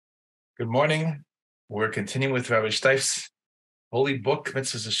Good morning. We're continuing with Rabbi Steif's holy book,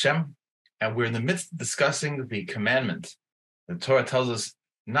 Mitzvos Hashem, and we're in the midst of discussing the commandment. The Torah tells us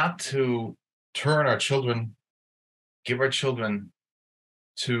not to turn our children, give our children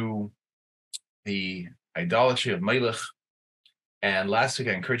to the idolatry of Melech. And last week,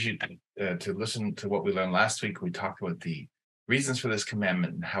 I encourage you to listen to what we learned last week. We talked about the reasons for this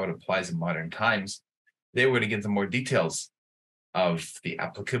commandment and how it applies in modern times. Today, we're going to get into more details of the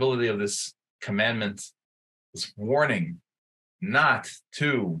applicability of this commandment, this warning not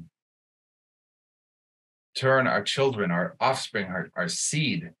to turn our children, our offspring, our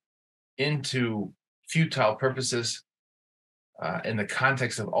seed into futile purposes in the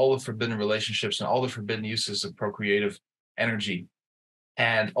context of all the forbidden relationships and all the forbidden uses of procreative energy.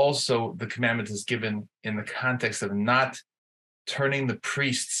 And also the commandment is given in the context of not turning the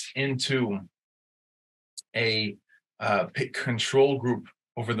priests into a control group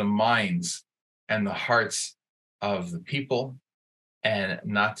over the minds and the hearts of the people, and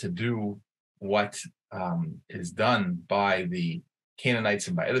not to do what is done by the Canaanites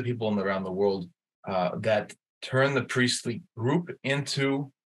and by other people around the world that turn the priestly group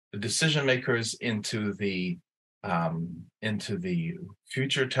into the decision makers, into the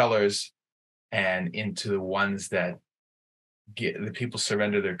future tellers, and into the ones that the people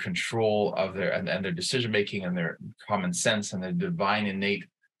surrender their control of their and their decision making and their common sense and their divine innate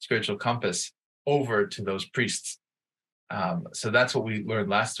spiritual compass over to those priests. So that's what we learned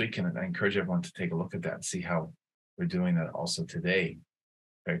last week, and I encourage everyone to take a look at that and see how we're doing that also today,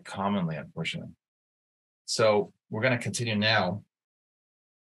 very commonly, unfortunately. So we're going to continue now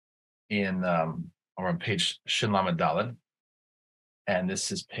on page Shin Lamed Daled, and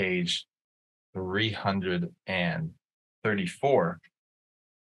this is page 334,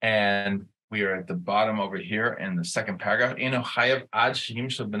 and we are at the bottom over here in the second paragraph.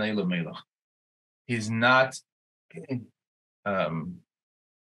 He's not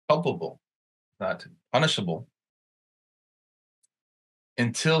culpable, not punishable,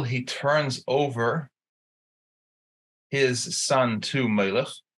 until he turns over his son to Melech.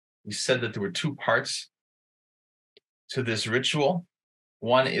 We said that there were two parts to this ritual.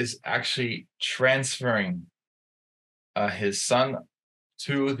 One is actually transferring his son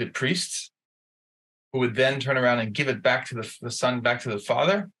to the priests, who would then turn around and give it back to the son, back to the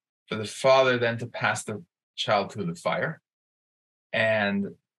father, for the father then to pass the child through the fire.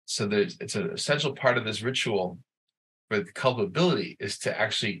 And so it's an essential part of this ritual for the culpability is to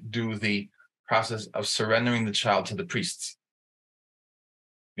actually do the process of surrendering the child to the priests.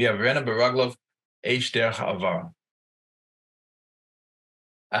 We have Rena Baraglov, Eish Derech Avara.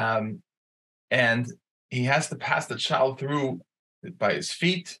 And he has to pass the child through by his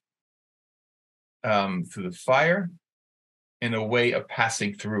feet, through the fire, in a way of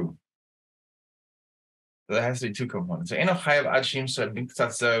passing through. So there has to be two components. He's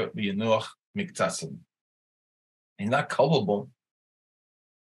not culpable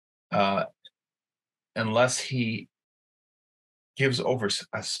unless he gives over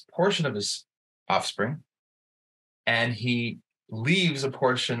a portion of his offspring, and he leaves a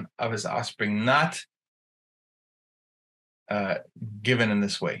portion of his offspring not given in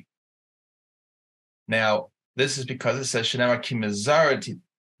this way. Now, this is because it says Shenema ki mezara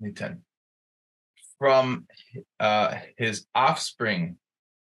niten, from his offspring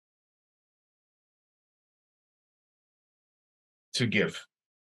to give.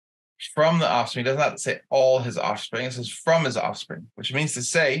 From the offspring, it does not say all his offspring, it says from his offspring, which means to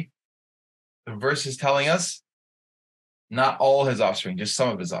say the verse is telling us not all his offspring, just some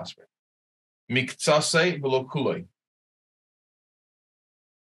of his offspring. Miktsase v'lo kuloi.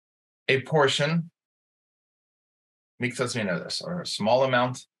 A portion, miktsase or a small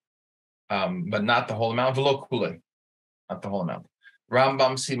amount, but not the whole amount. V'lo kuloi, not the whole amount.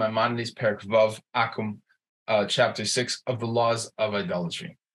 Rambam si Maimonides Perek Vav Akum, chapter 6 of the laws of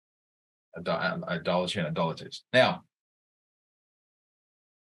idolatry. Idolatry and idolaters. Now,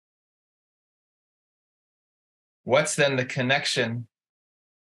 what's then the connection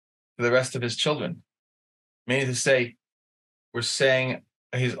to the rest of his children? Meaning to say, we're saying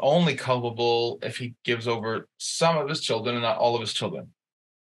he's only culpable if he gives over some of his children and not all of his children.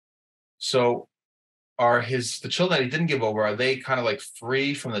 So are the children that he didn't give over, are they kind of like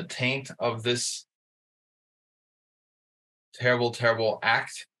free from the taint of this terrible, terrible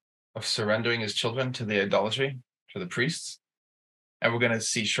act of surrendering his children to the idolatry, to the priests? And we're going to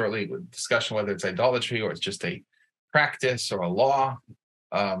see shortly with discussion whether it's idolatry or it's just a practice or a law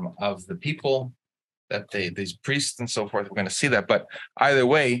of the people, that these priests and so forth. We're going to see that. But either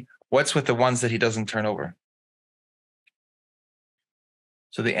way, what's with the ones that he doesn't turn over?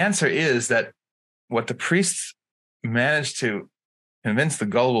 So the answer is that what the priests managed to convince the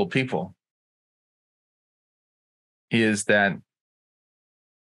gullible people is that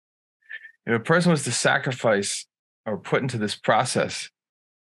if a person was to sacrifice or put into this process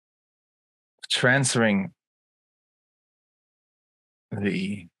of transferring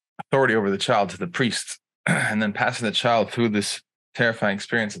the authority over the child to the priest and then passing the child through this terrifying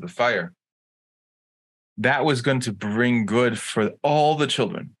experience of the fire, that was going to bring good for all the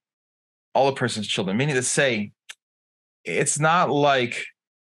children, all the person's children. Meaning to say, it's not like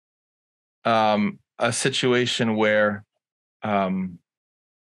a situation where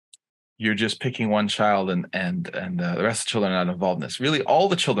you're just picking one child and the rest of the children are not involved in this. Really, all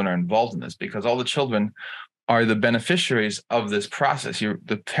the children are involved in this because all the children are the beneficiaries of this process.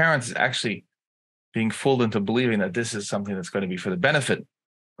 The parents is actually being fooled into believing that this is something that's going to be for the benefit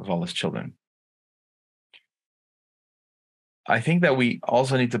of all his children. I think that we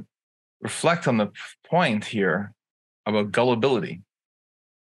also need to reflect on the point here about gullibility.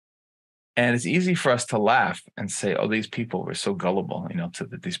 And it's easy for us to laugh and say, oh, these people were so gullible,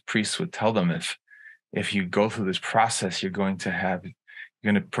 these priests would tell them if you go through this process, you're going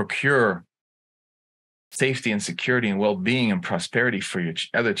to procure safety and security and well-being and prosperity for your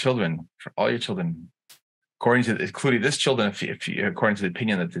other children, for all your children, including this children, if you, according to the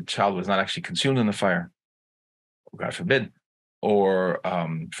opinion that the child was not actually consumed in the fire, God forbid, or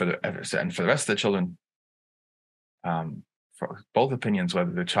for the rest of the children, for both opinions,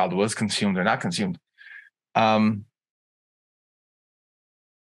 whether the child was consumed or not consumed.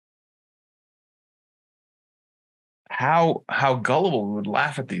 How gullible we would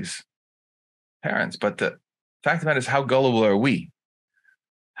laugh at these parents, but the fact of the matter is, how gullible are we?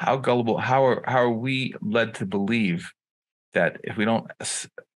 How gullible? How are we led to believe that if we don't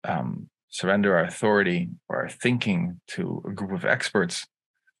surrender our authority or our thinking to a group of experts,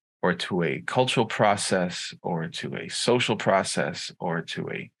 or to a cultural process, or to a social process, or to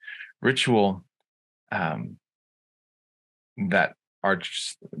a ritual, that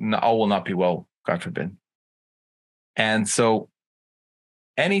all will not be well, God forbid. And so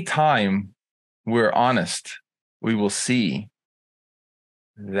anytime we're honest, we will see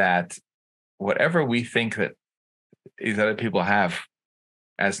that whatever we think that these other people have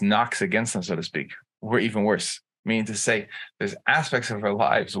as knocks against them, so to speak, we're even worse. Meaning to say, there's aspects of our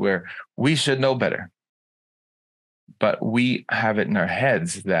lives where we should know better, but we have it in our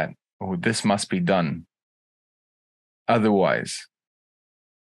heads that, oh, this must be done otherwise.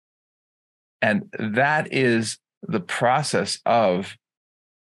 And that is the process of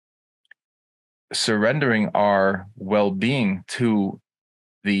surrendering our well-being to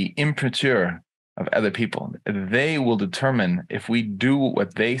the imprimatur of other people. They will determine if we do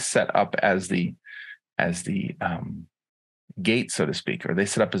what they set up as the gate, so to speak, or they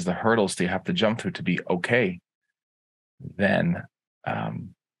set up as the hurdles that you have to jump through to be okay, then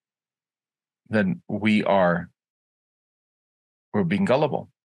we're being gullible.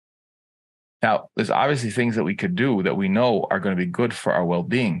 Now, there's obviously things that we could do that we know are going to be good for our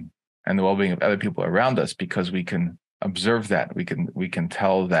well-being and the well-being of other people around us, because we can observe that. We can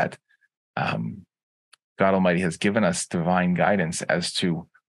tell that God Almighty has given us divine guidance as to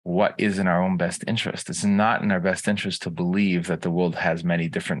what is in our own best interest. It's not in our best interest to believe that the world has many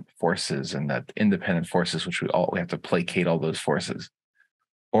different forces and that independent forces, which we have to placate all those forces,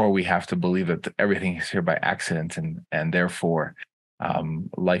 or we have to believe that everything is here by accident and therefore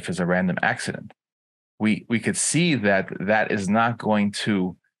life is a random accident. We could see that is not going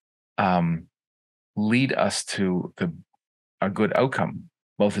to lead us to a good outcome,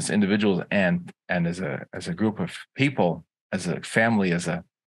 both as individuals and as a group of people, as a family, as a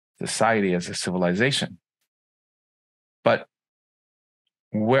society, as a civilization. But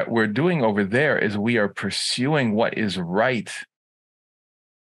what we're doing over there is we are pursuing what is right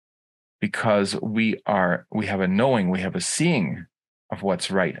because we have a knowing, we have a seeing of what's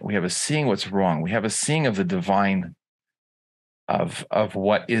right, we have a seeing what's wrong, we have a seeing of the divine, of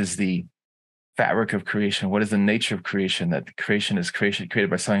what is the fabric of creation, what is the nature of creation, that creation is created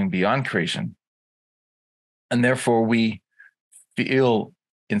by something beyond creation. And therefore we feel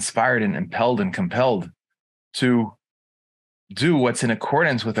inspired and impelled and compelled to do what's in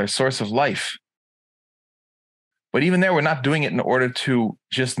accordance with our source of life. But even there, we're not doing it in order to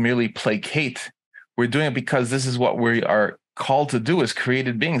just merely placate. We're doing it because this is what we are called to do as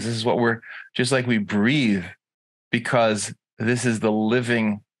created beings. This is what we're, just like we breathe, because this is the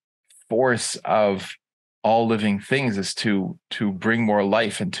living force of all living things, is to bring more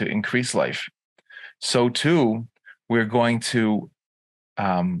life and to increase life. So too, we're going to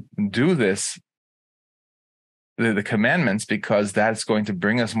do this the commandments, because that's going to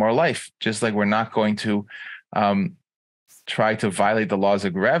bring us more life. Just like we're not going to try to violate the laws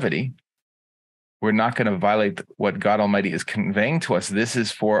of gravity. We're not going to violate what God Almighty is conveying to us. This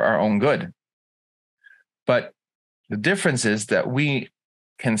is for our own good. But the difference is that we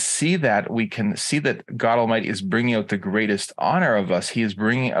can see that God Almighty is bringing out the greatest honor of us. He is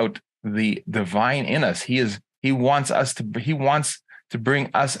bringing out the divine in us. He wants to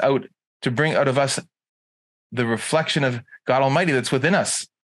bring us out, to bring out of us the reflection of God Almighty that's within us.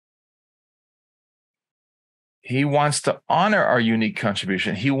 He wants to honor our unique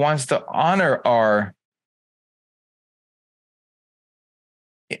contribution. He wants to honor our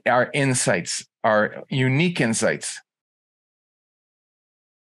insights, our unique insights.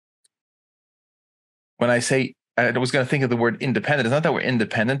 When I say, I was going to think of the word independent. It's not that we're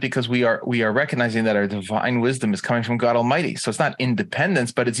independent, because we are recognizing that our divine wisdom is coming from God Almighty. So it's not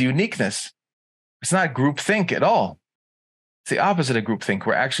independence, but it's uniqueness. It's not groupthink at all. It's the opposite of groupthink.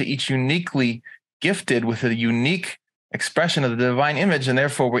 We're actually each uniquely gifted with a unique expression of the divine image, and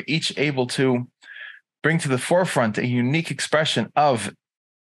therefore we're each able to bring to the forefront a unique expression of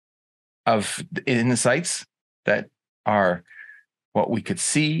insights that are what we could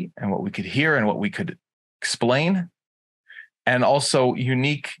see and what we could hear and what we could explain, and also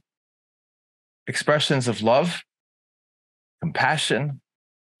unique expressions of love, compassion,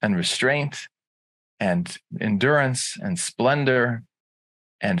 and restraint, and endurance, and splendor,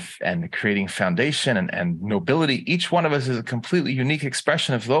 and creating foundation and nobility. Each one of us is a completely unique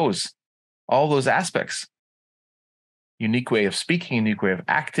expression of all those aspects. Unique way of speaking, unique way of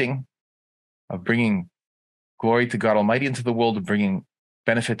acting, of bringing glory to God Almighty into the world, of bringing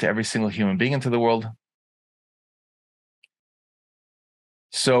benefit to every single human being into the world.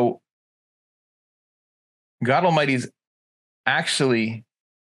 So God Almighty is actually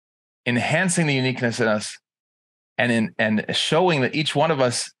enhancing the uniqueness in us, and showing that each one of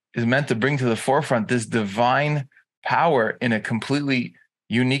us is meant to bring to the forefront this divine power in a completely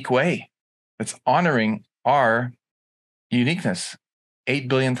unique way that's honoring our uniqueness 8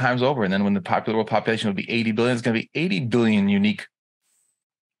 billion times over. And then when the world population will be 80 billion, it's going to be 80 billion unique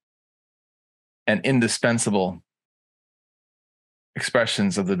and indispensable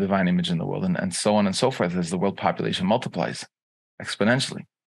expressions of the divine image in the world, and so on and so forth, as the world population multiplies exponentially.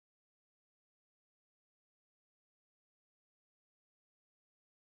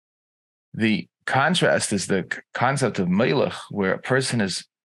 The contrast is the concept of melech, where a person is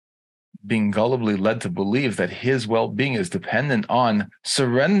being gullibly led to believe that his well-being is dependent on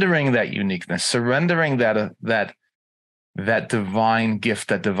surrendering that uniqueness, surrendering that divine gift,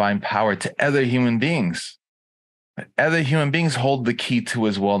 that divine power to other human beings. Other human beings hold the key to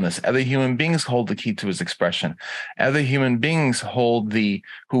his wellness. Other human beings hold the key to his expression. Other human beings hold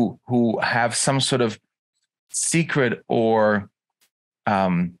who have some sort of secret, or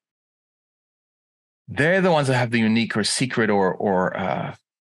they're the ones that have the unique or secret or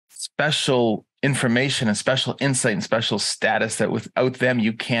special information and special insight and special status that without them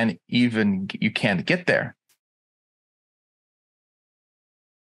you can't get there.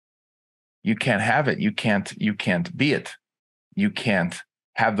 You can't have it. You can't be it. You can't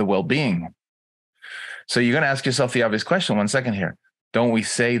have the well-being. So you're going to ask yourself the obvious question. 1 second here. Don't we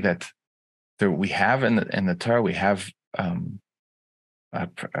say that we have in the Torah, we have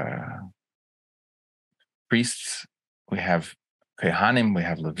priests, we have Kehanim, we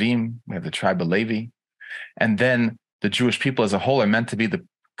have Levim, we have the tribe of Levi, and then the Jewish people as a whole are meant to be the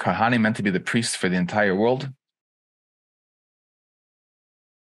Kehanim, meant to be the priests for the entire world?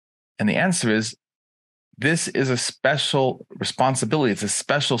 And the answer is, this is a special responsibility. It's a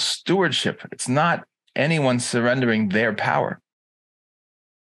special stewardship. It's not anyone surrendering their power.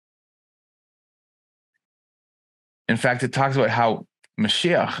 In fact, it talks about how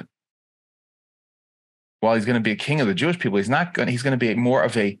Mashiach, while he's going to be a king of the Jewish people, he's going to be more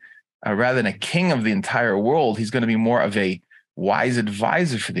of rather than a king of the entire world, he's going to be more of a wise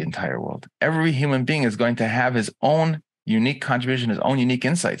advisor for the entire world. Every human being is going to have his own unique contribution, his own unique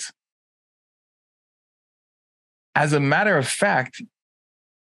insights. As a matter of fact,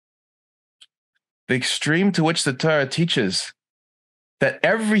 the extreme to which the Torah teaches that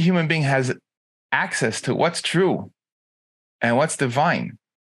every human being has access to what's true and what's divine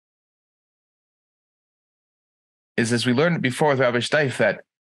is, as we learned before with Rabbi Steif, that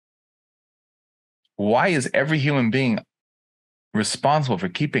why is every human being responsible for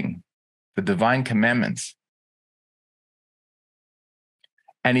keeping the divine commandments?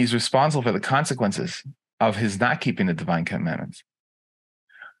 And he's responsible for the consequences of his not keeping the divine commandments.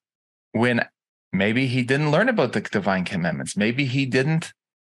 When maybe he didn't learn about the divine commandments, maybe he didn't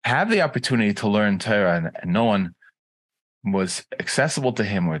have the opportunity to learn Torah, and no one was accessible to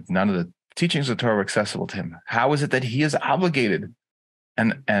him, or none of the teachings of Torah were accessible to him, how is it that he is obligated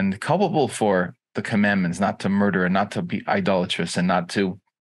and culpable for the commandments, not to murder and not to be idolatrous and not to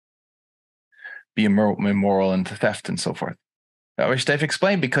be immoral and to theft and so forth? Rabbi Steif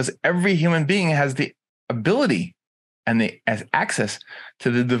explained, because every human being has the ability and has access to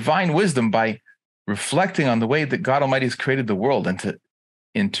the divine wisdom by reflecting on the way that God Almighty has created the world and to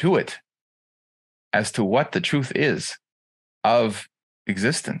intuit as to what the truth is of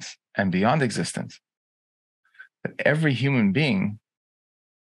existence and beyond existence. That every human being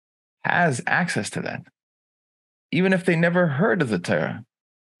has access to that. Even if they never heard of the Torah,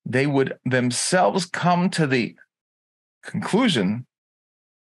 they would themselves come to the conclusion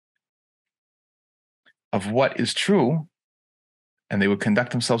of what is true, and they would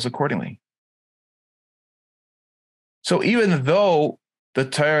conduct themselves accordingly. So even though the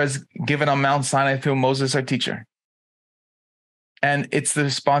Torah is given on Mount Sinai through Moses, our teacher, and it's the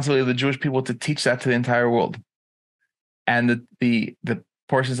responsibility of the Jewish people to teach that to the entire world, and the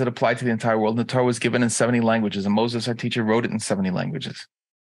portions that apply to the entire world, the Torah was given in 70 languages, and Moses, our teacher, wrote it in 70 languages.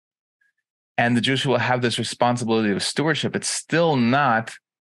 And the Jewish people have this responsibility of stewardship. It's still not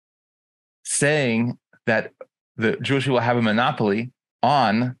saying that the Jewish people have a monopoly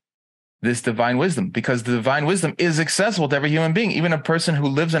on this divine wisdom, because the divine wisdom is accessible to every human being. Even a person who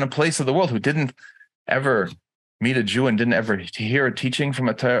lives in a place of the world who didn't ever meet a Jew and didn't ever hear a teaching from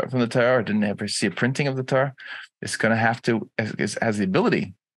the Torah, or didn't ever see a printing of the Torah, is going to have to, has the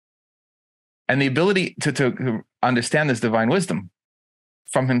ability and the ability to understand this divine wisdom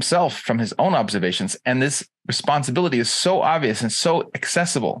from himself, from his own observations. And this responsibility is so obvious and so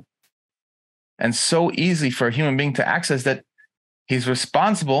accessible and so easy for a human being to access, that he's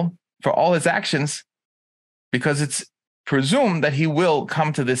responsible for all his actions, because it's presumed that he will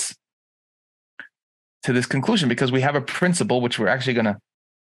come to this conclusion, because we have a principle which we're actually going to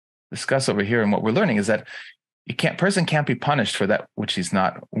discuss over here. And what we're learning is that person can't be punished for that which he's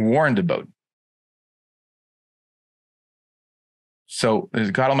not warned about. So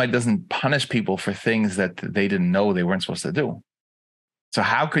God Almighty doesn't punish people for things that they didn't know they weren't supposed to do. So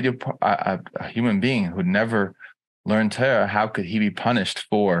how could a human being who never learned Torah, how could he be punished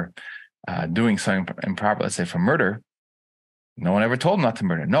for doing something improper, let's say for murder? No one ever told him not to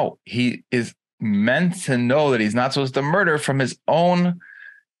murder. No, he is meant to know that he's not supposed to murder from his own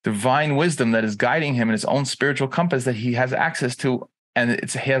divine wisdom that is guiding him in his own spiritual compass that he has access to. And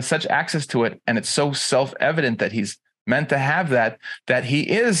he has such access to it, and it's so self-evident that he's meant to have that he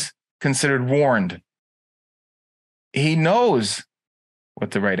is considered warned. He knows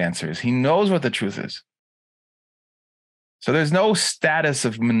what the right answer is. He knows what the truth is. So there's no status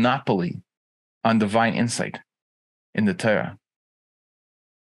of monopoly on divine insight in the Torah.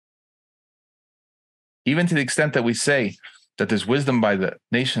 Even to the extent that we say that there's wisdom by the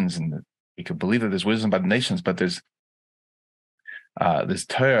nations, and we could believe that there's wisdom by the nations, but there's this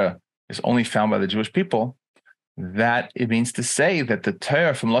Torah is only found by the Jewish people, that it means to say that the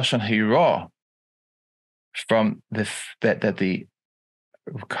Torah from Lashon Hira, from that the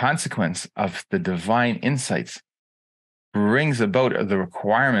consequence of the divine insights brings about the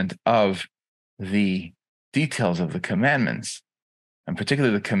requirement of the details of the commandments, and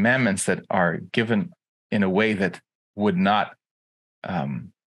particularly the commandments that are given in a way that would not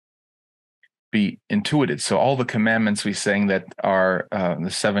be intuited. So all the commandments we saying that are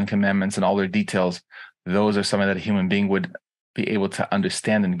the 7 commandments and all their details, those are something that a human being would be able to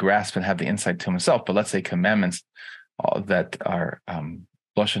understand and grasp and have the insight to himself. But let's say commandments that are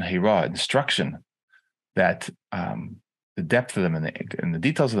Lashon Hira, instruction, that the depth of them and the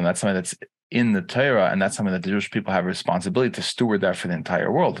details of them, that's something that's in the Torah, and that's something that the Jewish people have a responsibility to steward that for the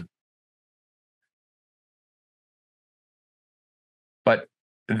entire world. But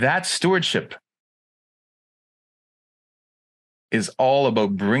that stewardship is all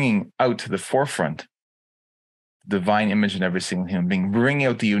about bringing out to the forefront the divine image in every single human being, bringing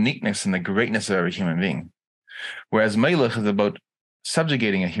out the uniqueness and the greatness of every human being. Whereas Melech is about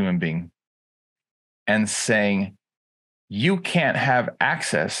subjugating a human being and saying, you can't have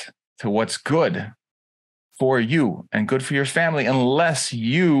access to what's good for you and good for your family unless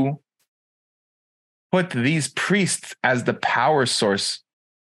you put these priests as the power source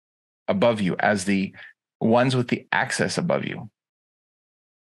above you, as the ones with the access above you.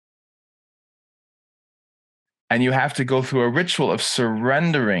 And you have to go through a ritual of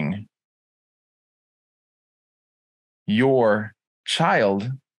surrendering your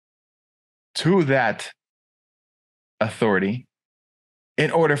child to that authority in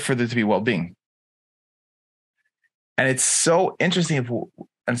order for there to be well-being. And it's so interesting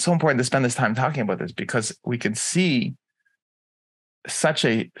and it's so important to spend this time talking about this because we can see such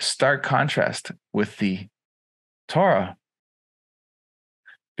a stark contrast with the Torah.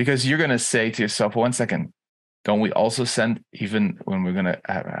 Because you're going to say to yourself, 1 second, don't we also send, even when we're going to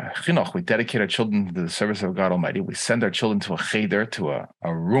chinuch, we dedicate our children to the service of God Almighty. We send our children to a cheder, to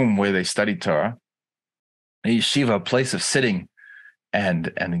a room where they study Torah, a yeshiva, a place of sitting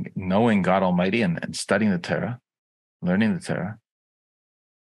and knowing God Almighty and studying the Torah, learning the Torah.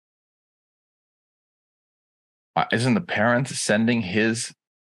 Isn't the parent sending his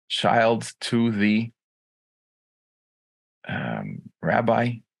child to the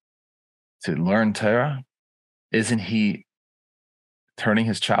rabbi to learn Torah? Isn't he turning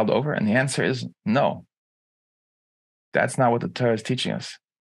his child over? And the answer is no. That's not what the Torah is teaching us.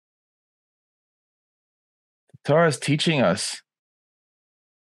 The Torah is teaching us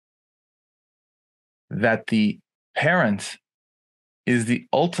that the parent is the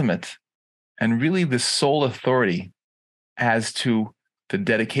ultimate and really the sole authority as to the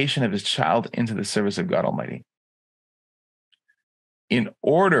dedication of his child into the service of God Almighty. In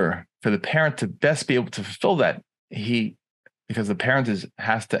order for the parent to best be able to fulfill that, because the parent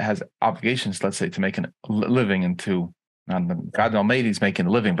has obligations, let's say, to make a living and to, God Almighty is making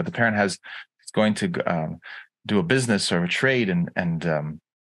a living, but the parent is going to do a business or a trade and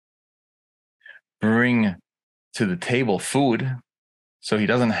bring to the table food. So he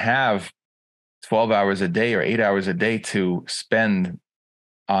doesn't have 12 hours a day or 8 hours a day to spend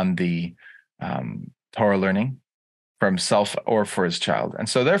on the Torah learning for himself or for his child. And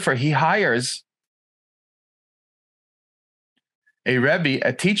so therefore he hires a Rebbe,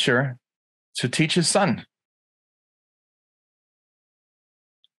 a teacher, to teach his son.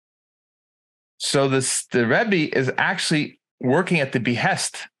 So the Rebbe is actually working at the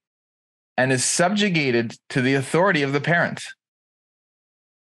behest and is subjugated to the authority of the parent.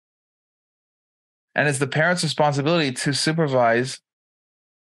 And it's the parent's responsibility to supervise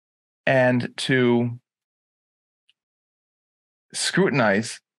and to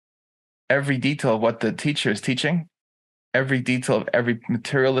scrutinize every detail of what the teacher is teaching, every detail of every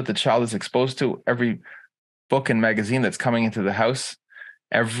material that the child is exposed to, every book and magazine that's coming into the house,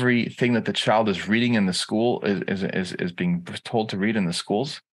 everything that the child is reading in the school is being told to read in the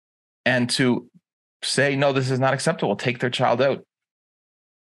schools, and to say, no, this is not acceptable. Take their child out.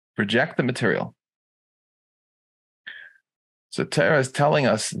 Reject the material. So Torah is telling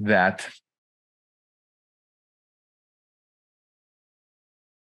us that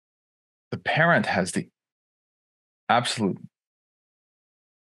the parent has the absolute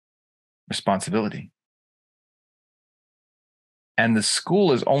responsibility. And the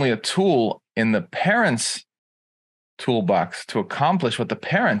school is only a tool in the parent's toolbox to accomplish what the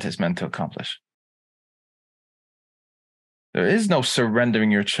parent is meant to accomplish. There is no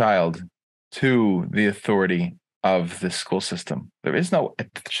surrendering your child to the authority of the school system. There is no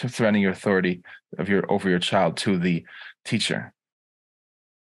surrendering your authority over your child to the teacher.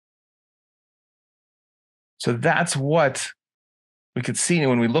 So that's what we could see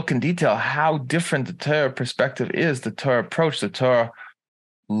when we look in detail how different the Torah perspective is, the Torah approach, the Torah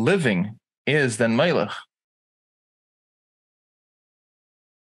living is than Melech.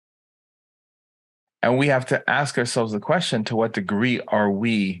 And we have to ask ourselves the question, to what degree are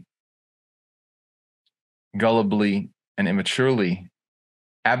we gullibly and immaturely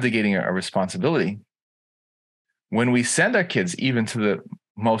abdicating our responsibility when we send our kids even to the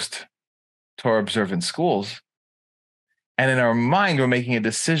most Torah observant schools, and in our mind we're making a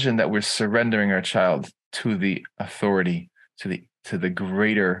decision that we're surrendering our child to the authority, to the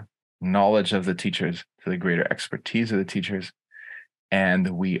greater knowledge of the teachers, to the greater expertise of the teachers, and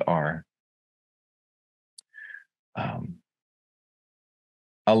we are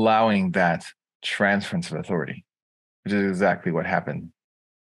allowing that transference of authority, which is exactly what happened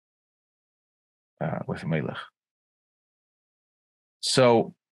with Melech.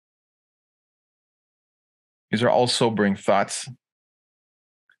 So these are all sobering thoughts.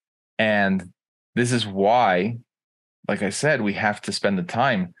 And this is why, like I said, we have to spend the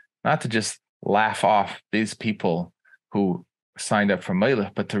time not to just laugh off these people who signed up for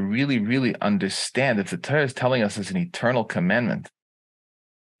Melech, but to really, really understand that the Torah is telling us as an eternal commandment.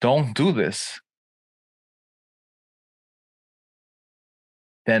 Don't do this.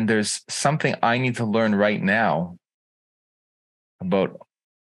 Then there's something I need to learn right now about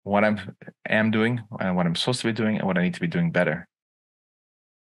what I am doing and what I'm supposed to be doing and what I need to be doing better.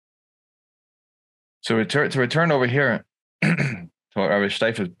 So to return over here to what Rabbi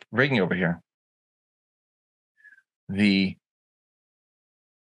Steif is bringing over here, the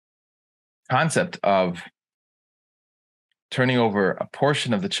concept of turning over a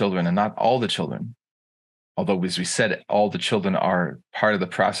portion of the children and not all the children, although, as we said, all the children are part of the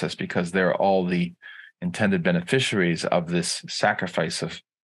process because they're all the intended beneficiaries of this sacrifice of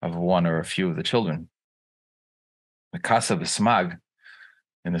one or a few of the children. The Kasa V'Smag,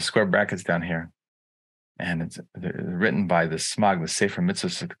 in the square brackets down here, and it's written by the Smag, the Sefer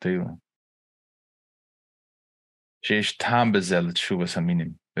Mitzvos Hashem.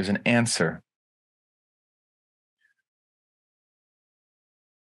 There's an answer.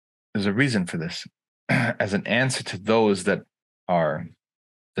 There's a reason for this, as an answer to those that are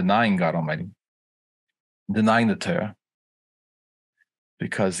denying God Almighty, denying the Torah,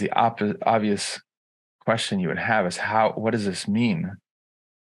 because the obvious question you would have is what does this mean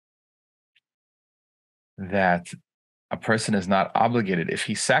that a person is not obligated if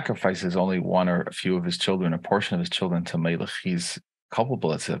he sacrifices only one or a few of his children, a portion of his children to Melech, he's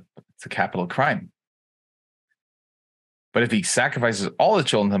culpable. It's a capital crime. But if he sacrifices all the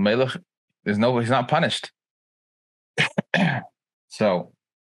children to Melech, he's not punished. So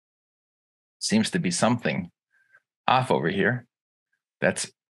seems to be something off over here.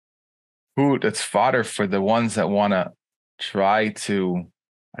 That's fodder for the ones that want to try to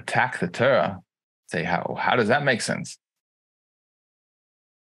attack the Torah. Say, how does that make sense?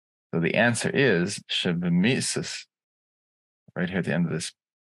 So the answer is Shebemises. Right here at the end of this.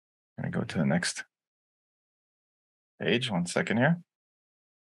 I'm going to go to the next page. 1 second here.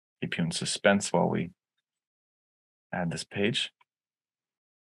 Keep you in suspense while we add this page.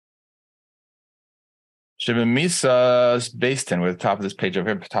 Shebemises based in, we're at the top of this page over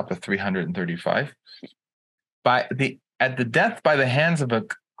here, top of 335. At the death by the hands of a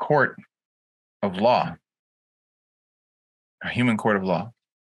court of law, a human court of law,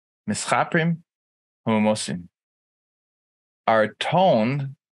 mischaprim humosim, are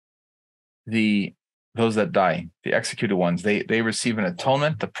atoned those that die, the executed ones. They receive an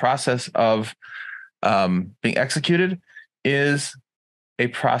atonement. The process of being executed is a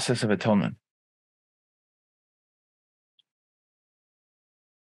process of atonement.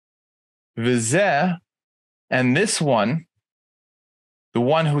 V'zeh, and this one, the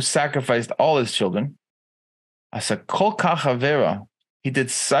one who sacrificed all his children, asa kol kach avera, he did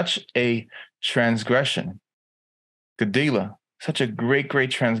such a transgression, gedila, such a great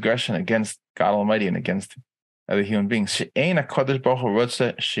transgression against God Almighty and against other human beings. She'ein HaKadosh Baruch Hu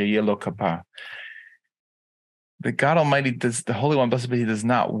rotze sheyeh lo kapar. The God Almighty, the Holy One, blessed be He, does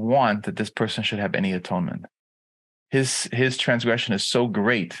not want that this person should have any atonement. His transgression is so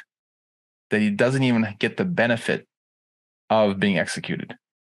great that he doesn't even get the benefit of being executed.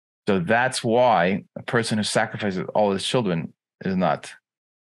 So that's why a person who sacrifices all his children is not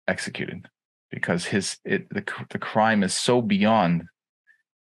executed, because the crime is so beyond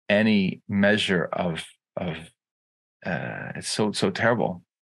any measure of it's so terrible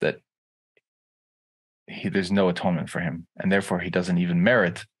that there's no atonement for him, and therefore he doesn't even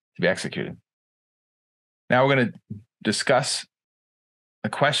merit to be executed. Now we're going to discuss the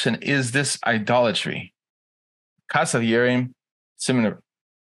question: is this idolatry? Kasav Yerim, Siman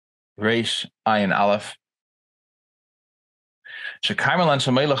Reish Ayin Aleph. Shekaimer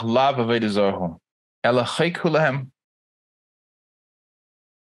Shamelech Lav Avodah Zarhu Ela Chayku Lehem.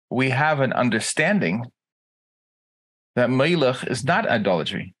 We have an understanding that Melech is not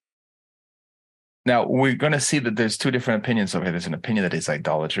idolatry. Now, we're going to see that there's two different opinions over here. There's an opinion that is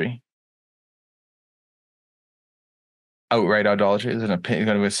idolatry, outright idolatry. There's an opinion.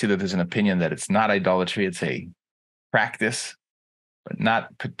 You're going to see that there's an opinion that it's not idolatry. It's a practice, but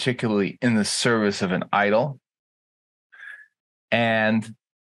not particularly in the service of an idol. And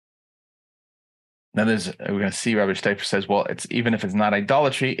then we're going to see Rabbi Steif says, well, it's even if it's not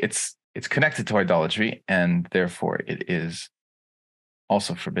idolatry, it's connected to idolatry, and therefore it is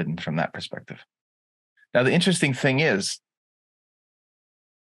also forbidden from that perspective. Now, the interesting thing is,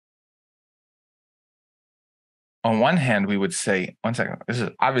 on one hand, we would say, one second, this is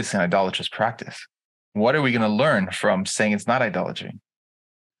obviously an idolatrous practice. What are we going to learn from saying it's not idolatry?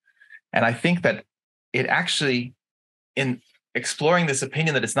 And I think that it actually, in exploring this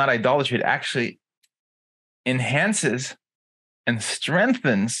opinion that it's not idolatry, it actually enhances and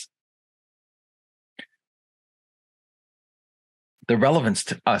strengthens the relevance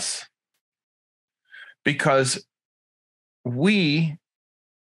to us. Because we,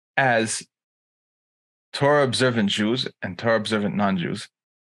 as Torah observant Jews and Torah observant non-Jews,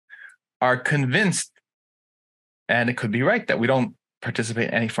 are convinced, and it could be right, that we don't participate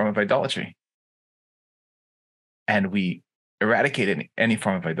in any form of idolatry. And we eradicate any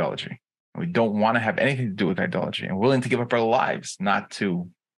form of idolatry. We don't want to have anything to do with idolatry, and willing to give up our lives not to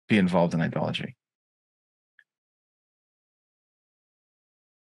be involved in idolatry.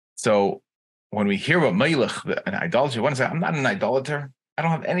 So when we hear about Melech, an idolatry, one say, I'm not an idolater. I don't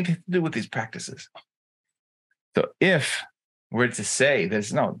have anything to do with these practices. So if we're to say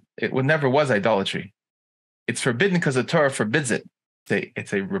there's it never was idolatry. It's forbidden because the Torah forbids it.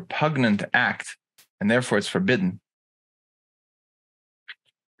 It's a repugnant act, and therefore it's forbidden.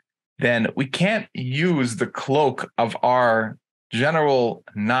 Then we can't use the cloak of our general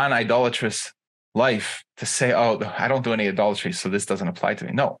non-idolatrous life to say, oh, I don't do any idolatry, so this doesn't apply to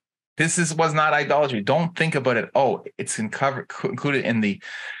me. No, was not idolatry. Don't think about it. Oh, it's included in the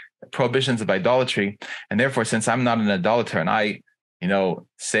prohibitions of idolatry. And therefore, since I'm not an idolater and I,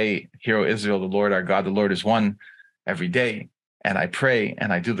 say, Hear, O Israel, the Lord our God, the Lord is one every day, and I pray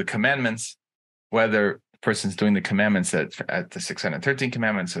and I do the commandments, whether the person's doing the commandments at the 613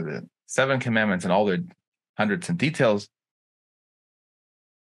 commandments or the 7 commandments and all their hundreds and details,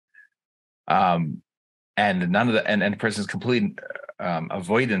 and none of the and the person's complete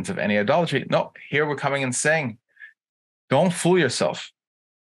avoidance of any idolatry. No, here we're coming and saying, don't fool yourself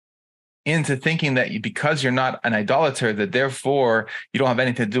into thinking that because you're not an idolater, that therefore you don't have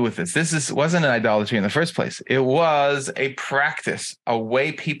anything to do with this. This wasn't an idolatry in the first place. It was a practice, a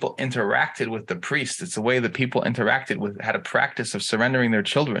way people interacted with the priest. It's a way that people had a practice of surrendering their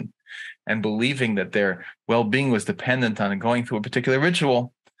children and believing that their well-being was dependent on going through a particular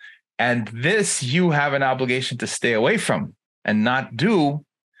ritual. And this you have an obligation to stay away from and not do.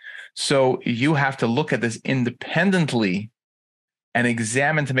 So you have to look at this independently and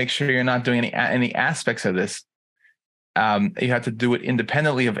examine to make sure you're not doing any aspects of this. You have to do it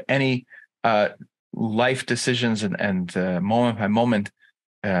independently of any life decisions and moment by moment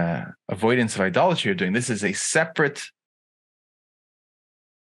avoidance of idolatry you're doing. This is a separate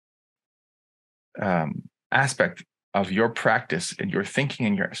aspect of your practice and your thinking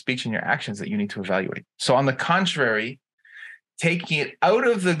and your speech and your actions that you need to evaluate. So on the contrary, taking it out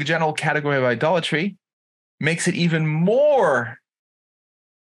of the general category of idolatry makes it even more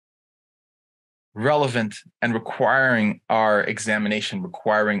relevant and requiring our examination,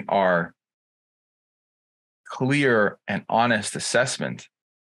 requiring our clear and honest assessment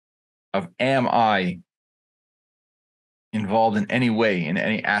of, am I involved in any way, in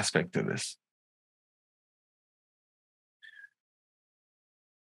any aspect of this?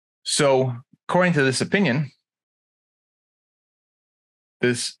 So, according to this opinion,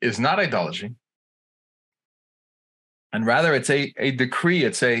 this is not idolatry, and rather it's a decree,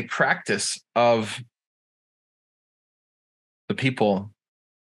 it's a practice of the people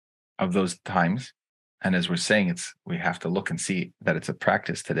of those times. And as we're saying, we have to look and see that it's a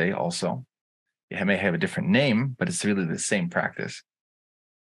practice today also. It may have a different name, but it's really the same practice.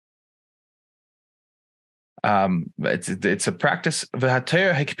 It's a practice. And the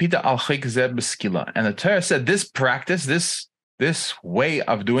Torah said this practice, this way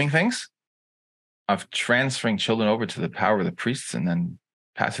of doing things, of transferring children over to the power of the priests and then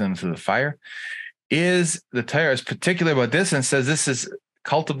passing them through the fire, the Torah is particular about this and says this is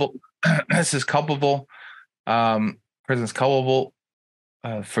culpable. This is culpable. Person's culpable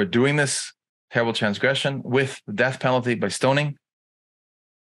for doing this terrible transgression with the death penalty by stoning.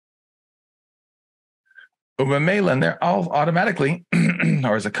 And they're all automatically,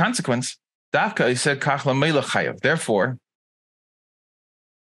 or as a consequence, Dafka, he said, therefore,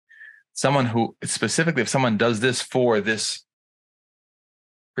 someone who, specifically, if someone does this for this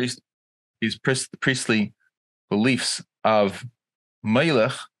priest, these priestly beliefs of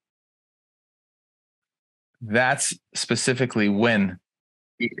Melech, that's specifically when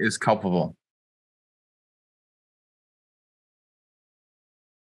he is culpable.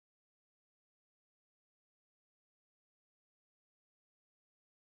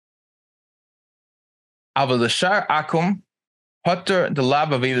 But if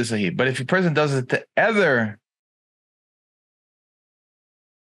a person does it to other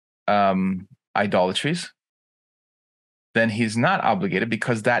idolatries, then he's not obligated,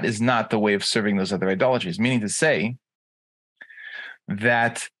 because that is not the way of serving those other idolatries. Meaning to say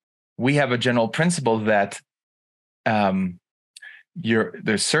that we have a general principle that there's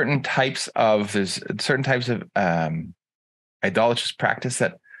certain types of idolatrous practice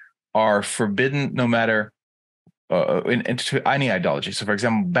that are forbidden no matter into any idolatry. So, for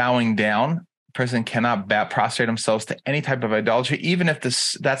example, bowing down, a person cannot prostrate themselves to any type of idolatry, even if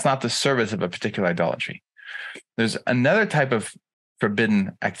that's not the service of a particular idolatry. There's another type of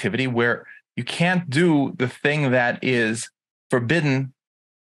forbidden activity where you can't do the thing that is forbidden,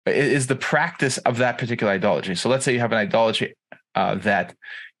 is the practice of that particular idolatry. So let's say you have an idolatry that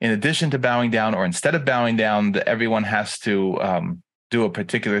in addition to bowing down, or instead of bowing down, everyone has to do a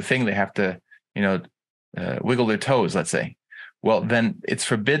particular thing. They have to, wiggle their toes, let's say, well, then it's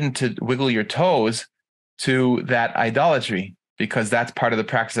forbidden to wiggle your toes to that idolatry, because that's part of the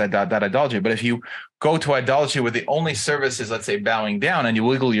practice of that idolatry. But if you go to idolatry where the only service is, let's say, bowing down, and you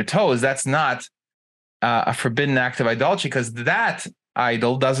wiggle your toes, that's not a forbidden act of idolatry, because that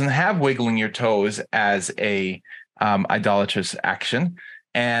idol doesn't have wiggling your toes as a idolatrous action,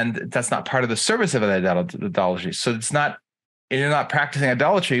 and that's not part of the service of idolatry. So you're not practicing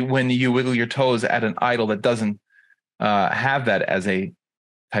idolatry when you wiggle your toes at an idol that doesn't have that as a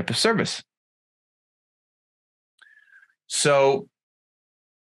type of service. So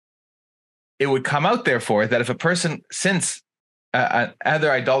it would come out, therefore, that if a person, since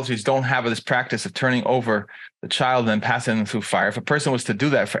other idolatries don't have this practice of turning over the child and then passing them through fire, if a person was to do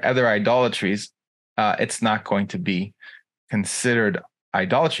that for other idolatries, it's not going to be considered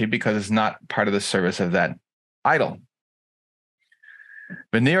idolatry, because it's not part of the service of that idol.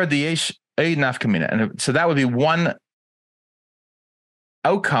 And so that would be one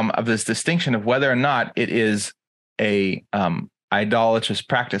outcome of this distinction of whether or not it is a idolatrous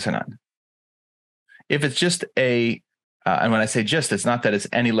practice or not. If it's just and when I say just, it's not that it's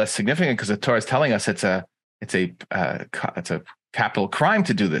any less significant, because the Torah is telling us it's a capital crime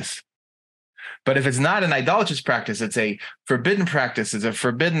to do this. But if it's not an idolatrous practice, it's a forbidden practice, it's a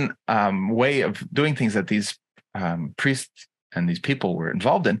forbidden way of doing things that these priests and these people were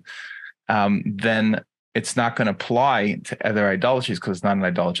involved in, then it's not going to apply to other idolatries, because it's not an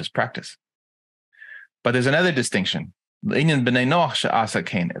idolatrous practice. But there's another distinction.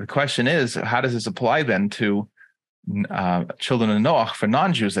 The question is, how does this apply then to children of Noach, for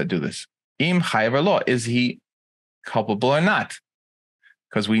non-Jews that do this? Im chayav or lo, is he culpable or not?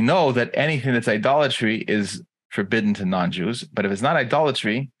 Because we know that anything that's idolatry is forbidden to non-Jews. But if it's not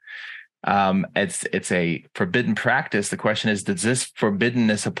idolatry, it's a forbidden practice. The question is, does this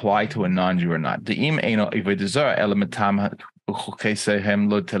forbiddenness apply to a non-Jew or not?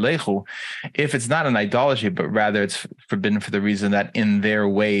 If it's not an idolatry, but rather it's forbidden for the reason that in their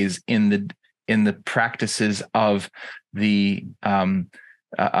ways, in the practices of the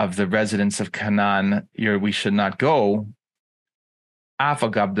residents of Canaan, we should not go.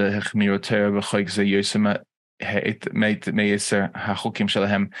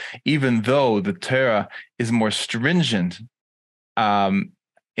 Even though the Torah is more stringent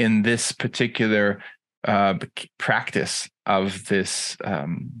in this particular practice of this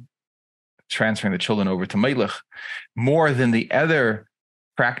transferring the children over to Melech, more than the other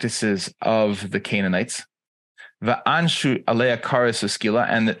practices of the Canaanites, and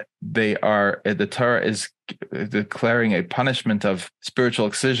the Torah is declaring a punishment of spiritual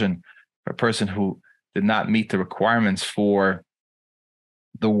excision for a person who did not meet the requirements for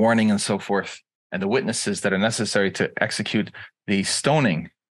the warning and so forth, and the witnesses that are necessary to execute the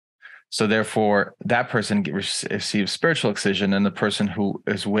stoning. So therefore, that person receives spiritual excision, and the person who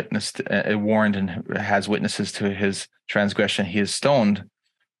is warned and has witnesses to his transgression, he is stoned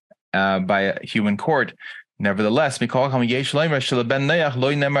by a human court. Nevertheless, so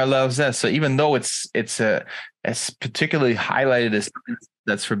even though it's particularly highlighted as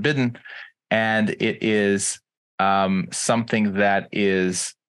that's forbidden, and it is something that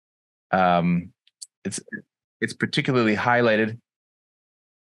is it's particularly highlighted.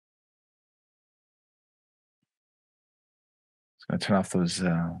 Just going to turn off those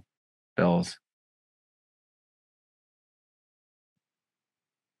bells.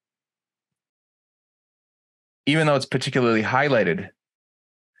 Even though it's particularly highlighted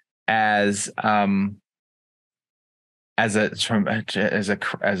as a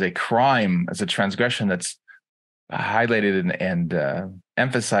crime, as a transgression that's highlighted and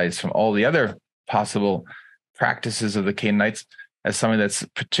emphasized from all the other possible practices of the Canaanites, as something that's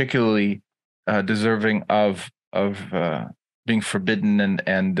particularly deserving of being forbidden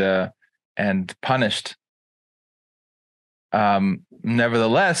and punished.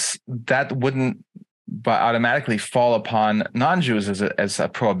 Nevertheless, that wouldn't automatically fall upon non-Jews as a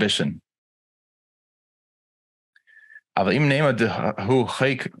prohibition. But if we're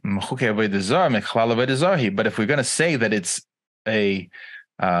going to say that it's a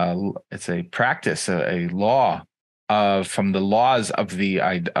practice, a law from the laws of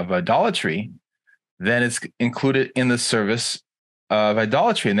idolatry, then it's included in the service of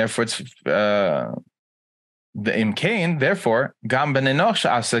idolatry, and therefore it's the imkain. Therefore,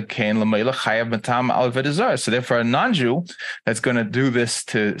 so therefore, a non-Jew that's going to do this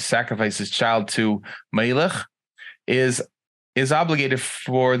to sacrifice his child to Melech is obligated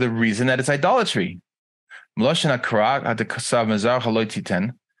for the reason that it's idolatry. And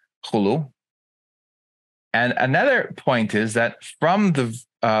another point is that from the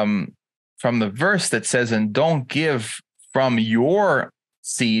verse that says, "And don't give from your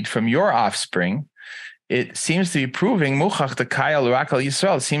seed, from your offspring, it seems to be proving Muchach the Kaya L'Rakal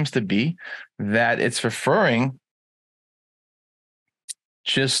Yisrael. It seems to be that it's referring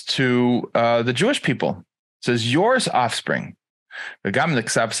just to the Jewish people. It says yours offspring. And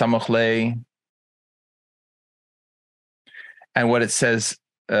what it says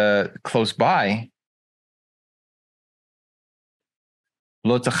close by,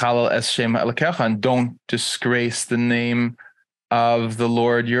 Lo tachalel es shem Elokecha, and don't disgrace the name of the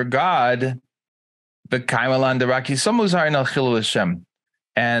Lord your God. And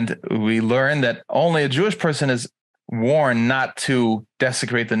we learn that only a Jewish person is warned not to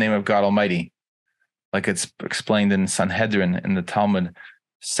desecrate the name of God Almighty, like it's explained in Sanhedrin in the Talmud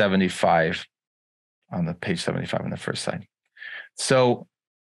 75, on the page 75 on the first side. So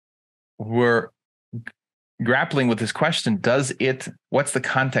we're grappling with this question: what's the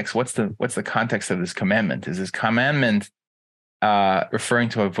context? What's the context of this commandment? Is this commandment referring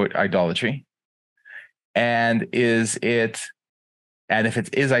to avoid idolatry? And if it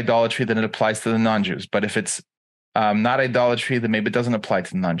is idolatry, then it applies to the non-Jews. But if it's not idolatry, then maybe it doesn't apply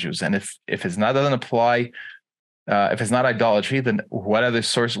to the non-Jews. And if it's not doesn't apply, if it's not idolatry, then what other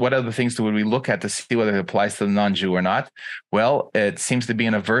things would we look at to see whether it applies to the non-Jew or not? Well, it seems to be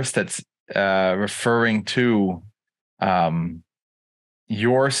in a verse that's referring to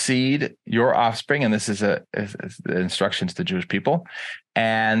your seed, your offspring, and this is the instructions to Jewish people,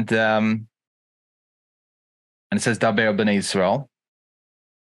 and it says Daber b'nei Yisrael,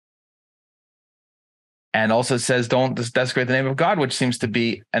 and also it says don't desecrate the name of God, which seems to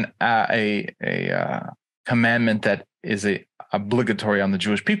be a commandment that is obligatory on the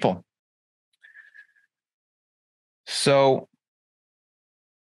Jewish people. So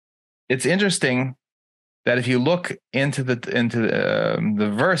it's interesting that if you look into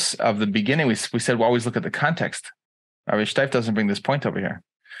the verse of the beginning, we said we always look at the context. Rabbi Steif doesn't bring this point over here,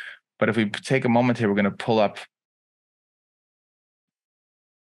 but if we take a moment here, we're going to pull up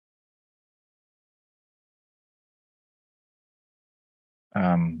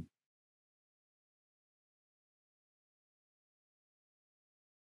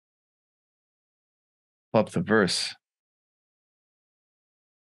the verse.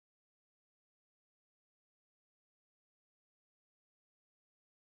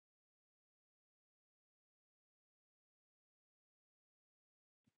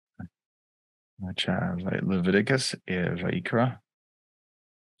 Leviticus, Vayikra,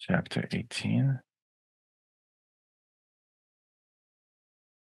 chapter 18.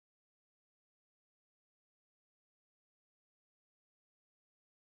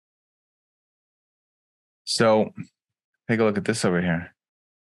 So take a look at this over here.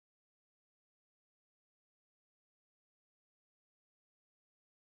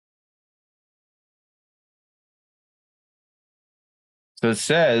 So it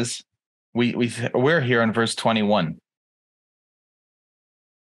says, we're here in verse 21.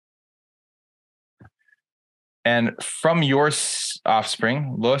 And from your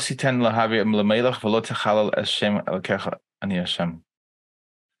offspring, lo siten lahavi l'melech v'lo techalel Hashem Elokecha ani Hashem.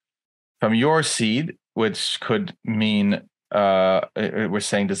 From your seed, which could mean, we're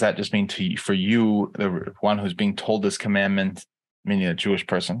saying, does that just mean for you, the one who's being told this commandment, meaning a Jewish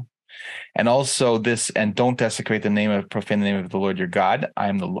person? And also this, and don't desecrate profane the name of the Lord your God. I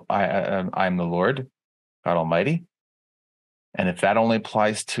am the Lord, God Almighty. And if that only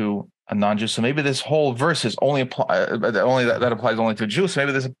applies to a non-Jew, so maybe this whole verse is that applies only to a Jew. So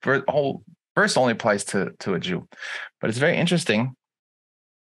maybe this whole verse only applies to a Jew. But it's very interesting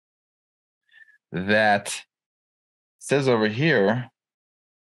that it says over here,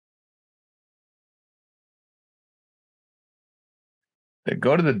 that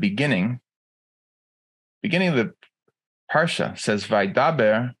go to the beginning of the Parsha, says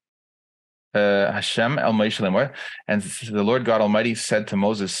Vaydaber Hashem el Moshe lemor, and the Lord God Almighty said to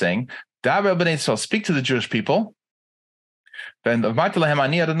Moses, saying, Daber b'nei Yisrael, speak to the Jewish people, and say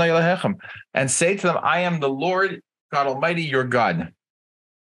to them, I am the Lord God Almighty, your God.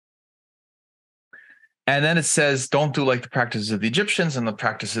 And then it says, don't do like the practices of the Egyptians and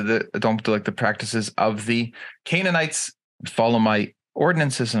don't do like the practices of the Canaanites. Follow my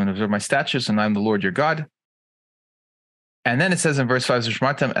ordinances and observe my statutes, and I'm the Lord your God. And then it says in verse 5,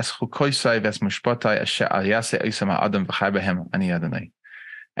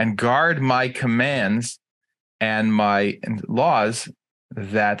 and guard my commands and my laws,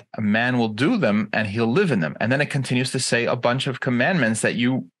 that a man will do them and he'll live in them. And then it continues to say a bunch of commandments that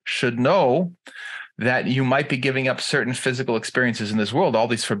you should know, that you might be giving up certain physical experiences in this world, all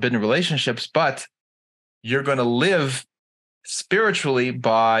these forbidden relationships, but you're going to live spiritually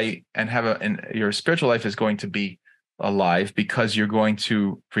and your spiritual life is going to be alive because you're going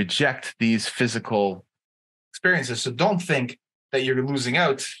to reject these physical experiences. So don't think that you're losing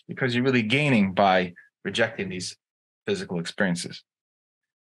out because you're really gaining by rejecting these physical experiences.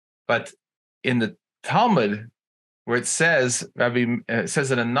 But in the Talmud, where it says that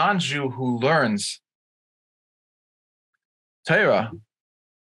a non-Jew who learns Torah,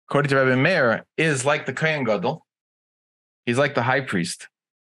 according to Rabbi Meir, is like the Kohen Gadol. He's like the high priest.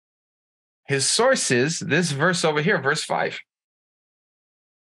 His source is this verse over here, verse 5.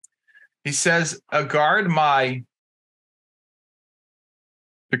 He says, guard my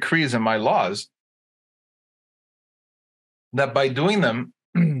decrees and my laws, that by doing them,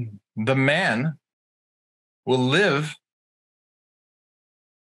 the man will live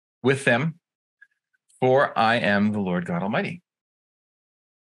with them, for I am the Lord God Almighty.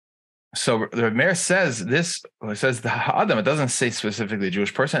 So the Mayor says this, it says the Ha'adam, it doesn't say specifically a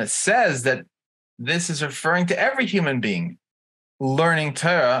Jewish person, it says that this is referring to every human being. Learning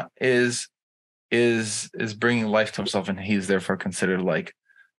Torah is bringing life to himself, and he's therefore considered like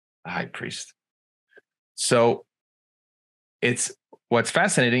a high priest. So it's what's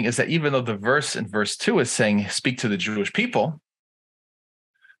fascinating is that even though the verse in verse 2 is saying speak to the Jewish people,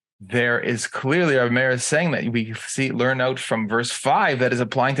 there is clearly our Meir is saying that we learn out from verse 5 that is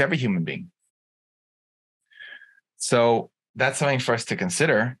applying to every human being. So that's something for us to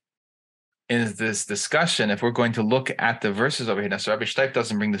consider in this discussion. If we're going to look at the verses over here now, so Rabbi Steif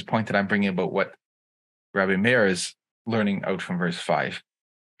doesn't bring this point that I'm bringing about what Rabbi Meir is learning out from verse 5,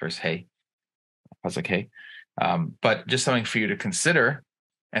 verse Hey, Pasuk Hey. But just something for you to consider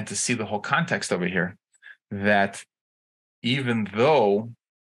and to see the whole context over here, that even though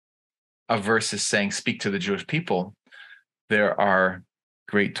a verse is saying speak to the Jewish people, there are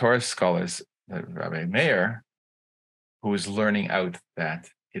great Torah scholars, Rabbi Meir, who is learning out that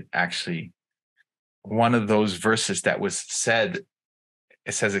it actually, one of those verses that was said,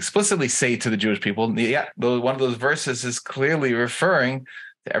 it says explicitly say to the Jewish people, yeah, one of those verses is clearly referring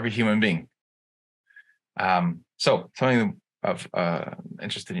to every human being. So something of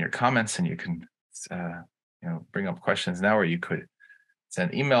interest in your comments, and you can bring up questions now, or you could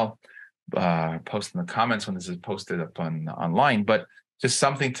send email, post in the comments when this is posted up online, but just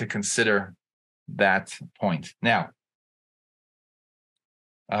something to consider that point. Now,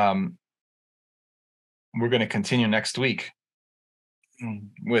 we're going to continue next week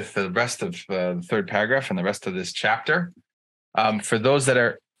with the rest of the third paragraph and the rest of this chapter. For those that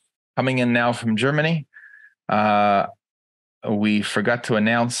are coming in now from Germany, we forgot to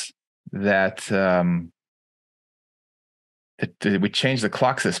announce that we changed the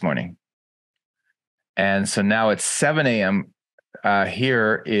clocks this morning. And so now it's 7 a.m.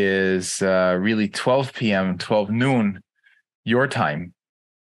 Here is really 12 p.m., 12 noon, your time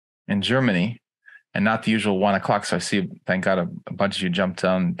in Germany, and not the usual 1 o'clock. So I see, thank God, a bunch of you jumped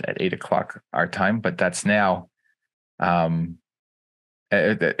on at 8 o'clock our time, but that's now at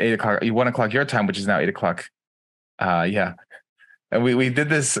 8 o'clock, 1 o'clock your time, which is now 8 o'clock. Yeah. And we did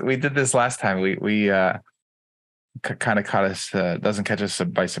this last time. We kind of caught us, doesn't catch us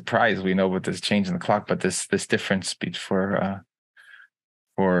by surprise. We know about this change in the clock, but this difference for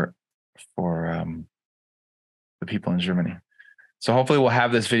the people in Germany. So hopefully we'll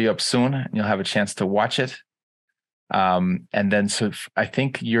have this video up soon and you'll have a chance to watch it. And then, so I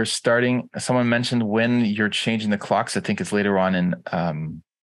think you're starting, someone mentioned when you're changing the clocks. I think it's later on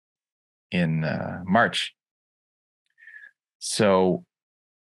in March. So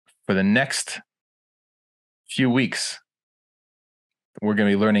for the next few weeks, we're going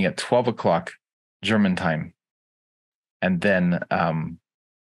to be learning at 12 o'clock German time. And then,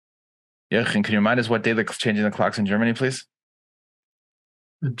 Joachim, can you remind us what day they're changing the clocks in Germany, please?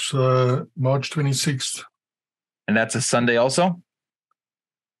 It's March 26th. And that's a Sunday also?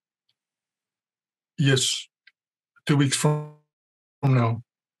 Yes, 2 weeks from now.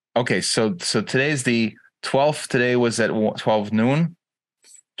 Okay, so today's the 12th. Today was at 12 noon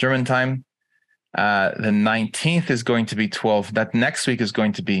German time. The 19th is going to be 12. That next week is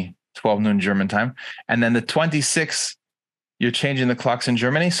going to be 12 noon German time. And then the 26th, you're changing the clocks in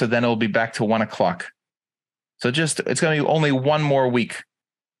Germany. So then it'll be back to 1 o'clock. So it's going to be only one more week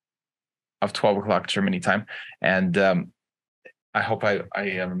of 12 o'clock Germany time. And I hope I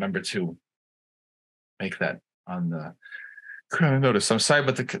remember to make that on the notice. I'm sorry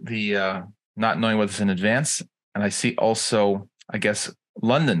about the not knowing what's in advance. And I see also, I guess,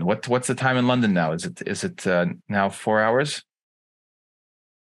 London. What's the time in London now? Is it now 4 hours?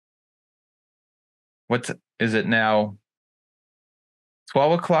 What is it now?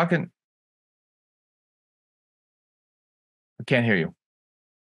 12 o'clock? And I can't hear you.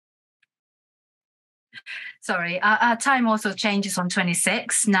 Sorry, our time also changes on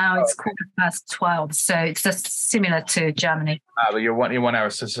 26. Now it's 12:15, so it's just similar to Germany. But you're 1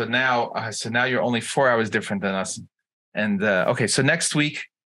 hour. So now you're only 4 hours different than us. And okay, so next week,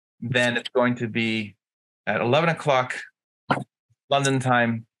 then it's going to be at 11 o'clock London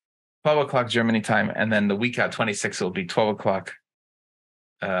time, 12 o'clock Germany time, and then the week out 26 will be 12 o'clock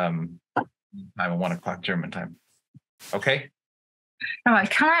time and 1 o'clock German time. Okay. All right.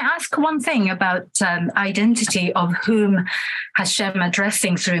 Can I ask one thing about identity of whom Hashem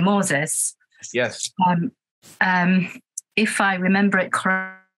addressing through Moses? Yes. If I remember it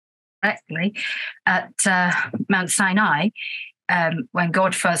correctly, at Mount Sinai, when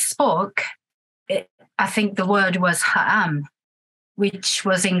God first spoke, I think the word was Ha'am, which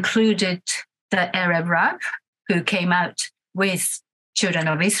was included the Erev Rav who came out with children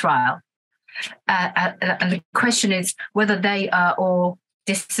of Israel. And the question is whether they are all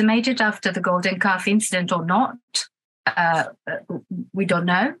decimated after the golden calf incident or not. We don't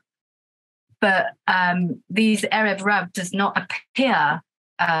know. But these Erev Rav does not appear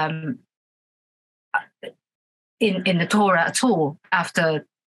in the Torah at all after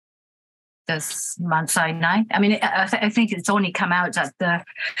this Mount Sinai. I mean, I think it's only come out at the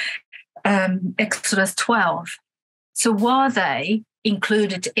Exodus 12. So were they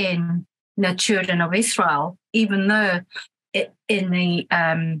included in the children of Israel, even though in the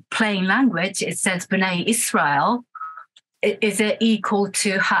plain language it says B'nai Israel? Is it equal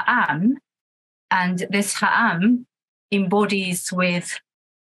to Ha'am? And this Ha'am embodies with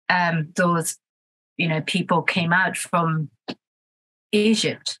those, people came out from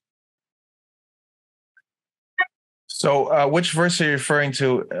Egypt. So which verse are you referring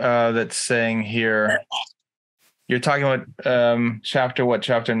to that's saying here? You're talking about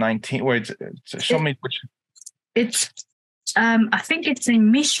chapter 19? Wait, show me which. It's, I think it's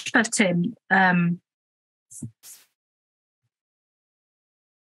in Mishpatim.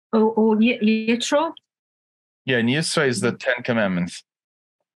 Or Yitro? Yeah, and Yisro is the 10 Commandments.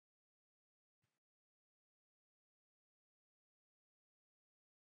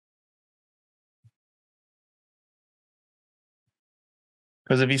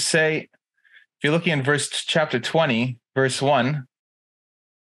 Because if you're looking in chapter 20, verse 1, it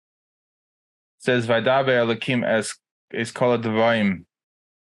says, Vaydaber Elokim es kol ha'dvarim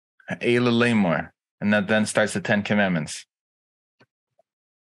eila lemor, and that then starts the 10 Commandments.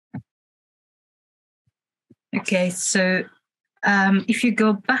 Okay, so if you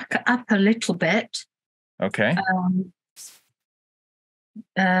go back up a little bit. Okay.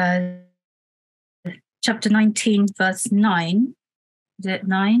 Chapter 19, verse 9. Is it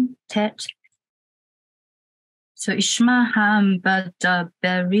 9? Tet. So Ishma Ham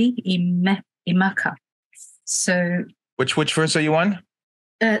Badaberi Imaka. So which verse are you on?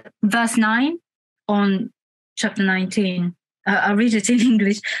 Verse 9 on chapter 19. I'll read it in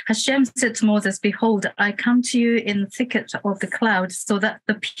English. Hashem said to Moses, "Behold, I come to you in the thicket of the cloud, so that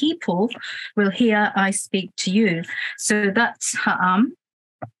the people will hear I speak to you." So that's Ha'am.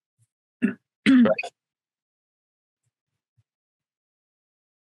 Right.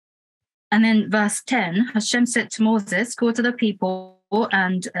 And then verse 10, Hashem said to Moses, "Go to the people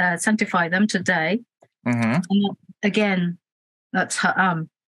and sanctify them today." Mm-hmm. And again, that's Ha'am.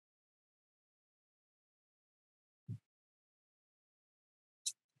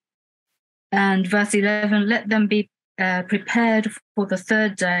 And verse 11, let them be prepared for the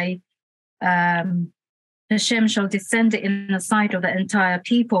third day. Hashem shall descend in the sight of the entire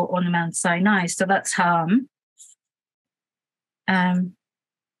people on Mount Sinai. So that's Ha'am. And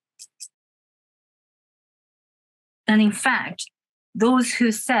in fact, those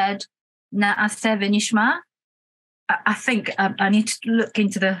who said Na'aseh v'nishma, I think I need to look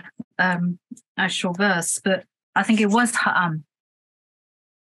into the actual verse, but I think it was Ha'am.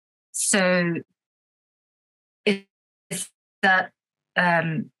 So is that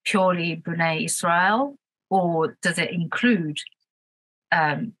purely B'nai Israel, or does it include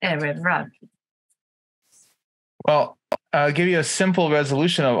Erev Rav? Well, I'll give you a simple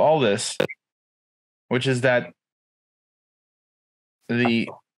resolution of all this, which is that the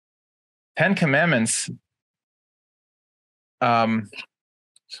 10 Commandments,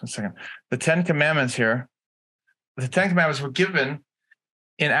 just a second. The 10 Commandments here, the 10 Commandments were given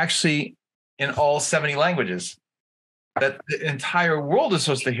in all 70 languages. That the entire world is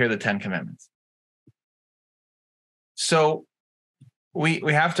supposed to hear the 10 Commandments. So we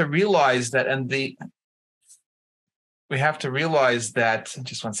have to realize that,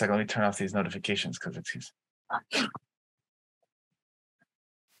 just 1 second, let me turn off these notifications because it's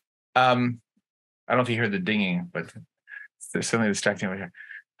I don't know if you heard the dinging, but there's something distracting over here.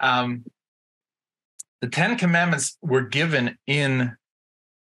 The 10 Commandments were given in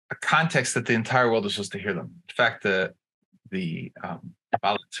a context that the entire world was supposed to hear them. In fact, the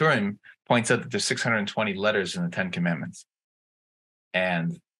Baal HaTurim points out that there's 620 letters in the 10 Commandments.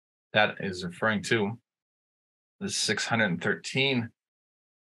 And that is referring to the 613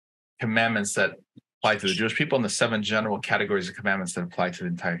 commandments that apply to the Jewish people and the 7 general categories of commandments that apply to the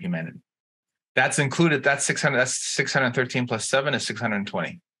entire humanity. That's included, that's 613 plus 7 is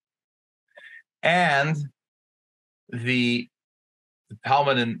 620. And the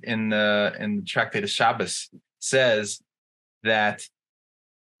Talmud in the Tractate of Shabbos says that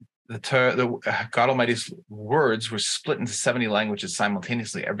God Almighty's words were split into 70 languages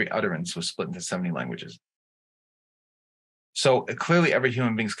simultaneously. Every utterance was split into 70 languages. So clearly every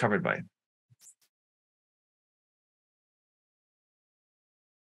human being is covered by it.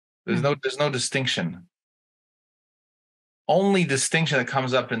 There's no distinction. Only distinction that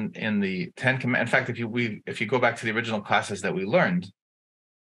comes up in the 10 Commandments. In fact, if you go back to the original classes that we learned,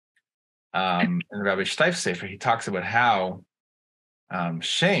 in Rabbi Steif Sefer, he talks about how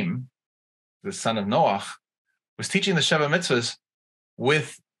Shem, the son of Noach, was teaching the Sheva Mitzvahs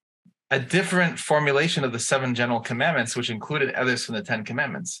with a different formulation of the 7 general commandments, which included others from the 10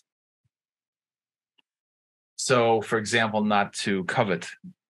 Commandments. So, for example, not to covet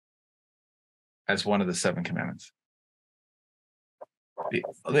as one of the 7 commandments.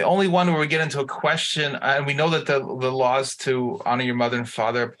 The only one where we get into a question, and we know that the laws to honor your mother and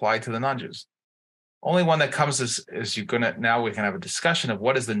father apply to the non-Jews. Only one that comes is now we can have a discussion of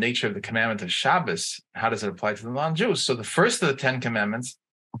what is the nature of the commandment of Shabbos. How does it apply to the non-Jews? So the first of the 10 commandments,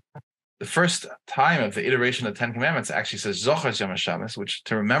 the first time of the iteration of the 10 commandments actually says Zochar Yom HaShabbos, which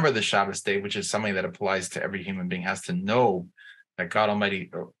to remember the Shabbos day, which is something that applies to every human being, has to know that God Almighty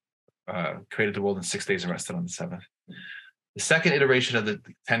created the world in 6 days and rested on the 7th. The second iteration of the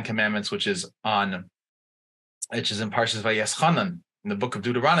 10 commandments, which is in Parshas Vayeschanan, in the book of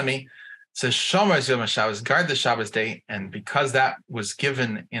Deuteronomy, says Shomer Yom HaShabbos, guard the Shabbos day, and because that was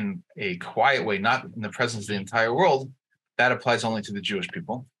given in a quiet way, not in the presence of the entire world, that applies only to the Jewish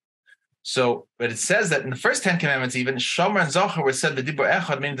people. So, but it says that in the first 10 commandments, even Shomer and Zochar were said the Dibur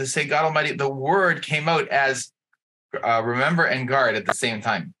Echad, meaning to say God Almighty, the word came out as remember and guard at the same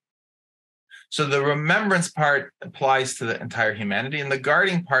time. So the remembrance part applies to the entire humanity, and the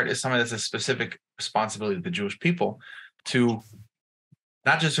guarding part is something that's a specific responsibility of the Jewish people to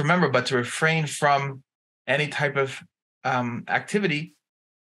not just remember, but to refrain from any type of activity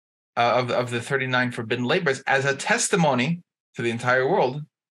of the 39 forbidden labors as a testimony to the entire world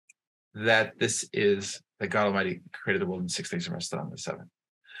that that God Almighty created the world in 6 days and rested on the 7th.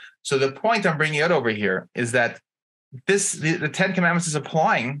 So the point I'm bringing out over here is that the 10 Commandments is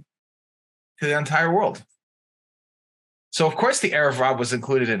applying to the entire world. So of course the Erev Rav was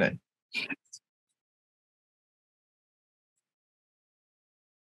included in it.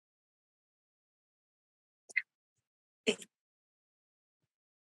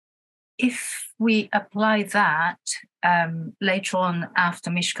 If we apply that later on after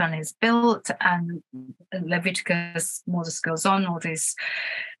Mishkan is built and Leviticus, Moses goes on, all these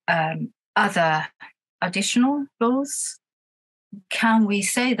other additional laws, can we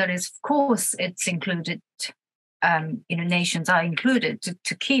say that of course it's included, nations are included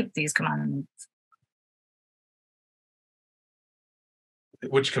to keep these commandments?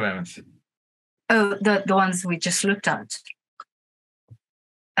 Which commandments? Oh, the ones we just looked at.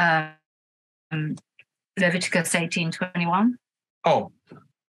 Leviticus 18:21. Oh,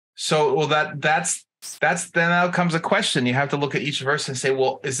 so well that's then now comes a question. You have to look at each verse and say,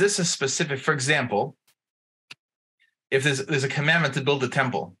 well, is this a specific? For example, if there's a commandment to build a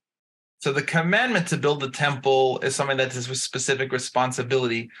temple, so the commandment to build the temple is something that is a specific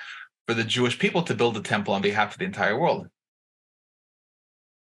responsibility for the Jewish people to build the temple on behalf of the entire world.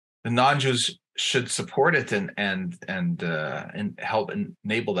 The non-Jews should support it and help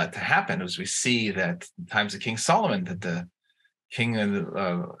enable that to happen, as we see that in times of King Solomon, that the king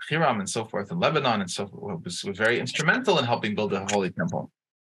of Hiram and so forth in Lebanon and so forth was very instrumental in helping build the holy temple.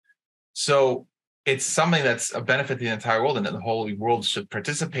 So it's something that's a benefit to the entire world, and that the holy world should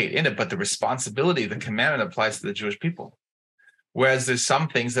participate in it. But the responsibility, the commandment, applies to the Jewish people. Whereas there's some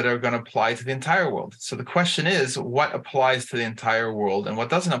things that are going to apply to the entire world. So the question is, what applies to the entire world and what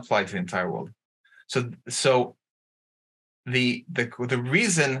doesn't apply to the entire world? So the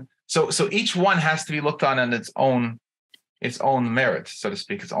reason, so each one has to be looked on its own merit, so to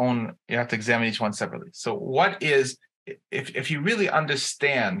speak, you have to examine each one separately. So what is, if you really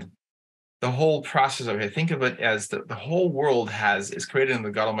understand the whole process of it, think of it as the whole world is created in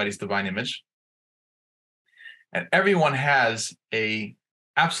the God Almighty's divine image. And everyone has a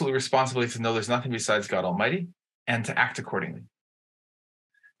absolute responsibility to know there's nothing besides God Almighty and to act accordingly.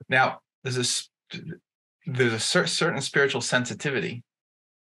 Now, there's a certain spiritual sensitivity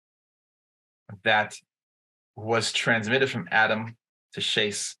that was transmitted from Adam to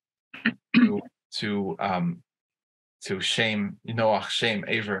Shais to Shem, Noach, Shem,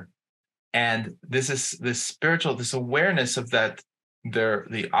 Aver, and this spiritual, this awareness of that,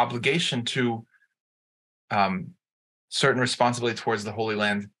 the obligation to certain responsibility towards the Holy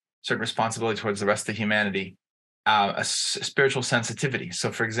Land, certain responsibility towards the rest of humanity, a spiritual sensitivity.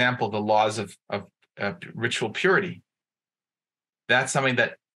 So, for example, the laws of ritual purity. That's something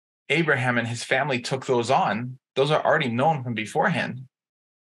that Abraham and his family took those on. Those are already known from beforehand.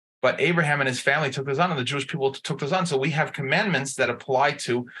 But Abraham and his family took those on, and the Jewish people took those on. So we have commandments that apply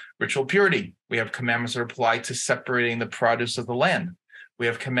to ritual purity. We have commandments that apply to separating the produce of the land. We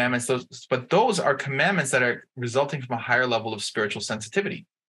have commandments, but those are commandments that are resulting from a higher level of spiritual sensitivity.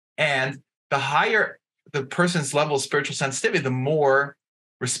 And the higher the person's level of spiritual sensitivity, the more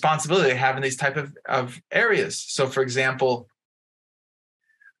responsibility they have in these type of areas. So, for example,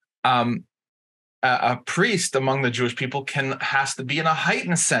 a priest among the Jewish people has to be in a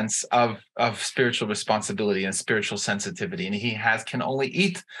heightened sense of spiritual responsibility and spiritual sensitivity, and he can only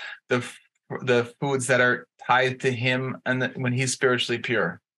eat the foods that are tied to him and when he's spiritually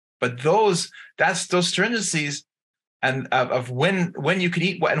pure. But those stringencies and of when you could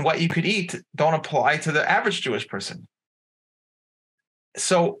eat and what you could eat don't apply to the average Jewish person.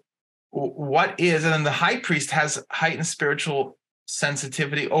 So and then the high priest has heightened spiritual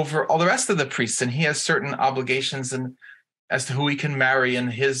sensitivity over all the rest of the priests, and he has certain obligations and as to who he can marry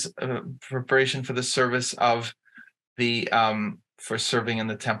and his preparation for the service of the for serving in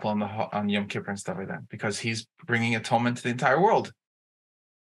the temple on Yom Kippur and stuff like that, because he's bringing atonement to the entire world.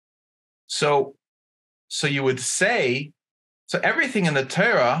 So you would say, so everything in the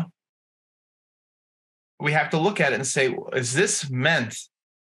Torah, we have to look at it and say, is this meant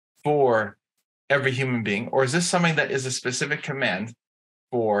for every human being, or is this something that is a specific command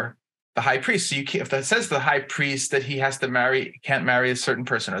for the high priest? So if that says to the high priest that he can't marry a certain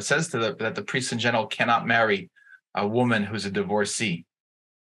person, or it says that the priest in general cannot marry a woman who's a divorcee.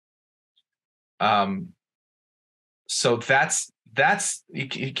 So that's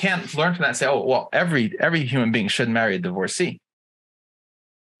you can't learn from that and say, oh, well, every human being should marry a divorcee.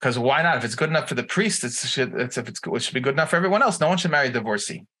 Because why not? If it's good enough for the priest, it should be good enough for everyone else. No one should marry a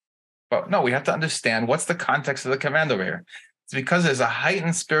divorcee. But no, we have to understand what's the context of the command over here. It's because there's a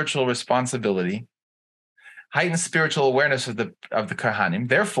heightened spiritual responsibility, heightened spiritual awareness of the Kohanim.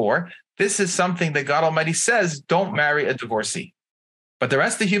 Therefore, this is something that God Almighty says, don't marry a divorcee. But the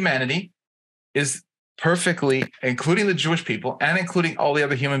rest of humanity is perfectly, including the Jewish people and including all the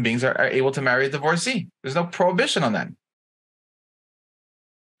other human beings, are able to marry a divorcee. There's no prohibition on that.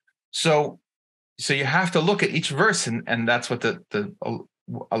 So you have to look at each verse, and that's what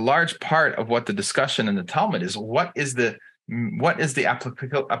a large part of what the discussion in the Talmud is. What is the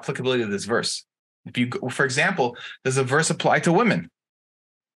applicability of this verse? For example, does a verse apply to women?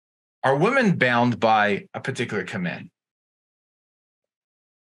 Are women bound by a particular command?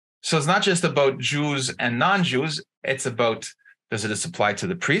 So it's not just about Jews and non-Jews. It's about, does it apply to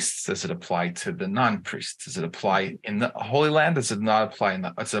the priests? Does it apply to the non-priests? Does it apply in the Holy Land? Does it not apply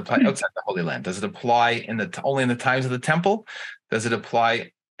does it apply outside the Holy Land? Does it apply only in the times of the temple? Does it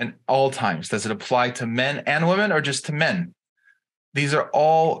apply in all times? Does it apply to men and women, or just to men? These are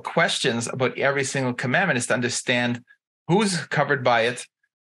all questions about every single commandment, is to understand who's covered by it,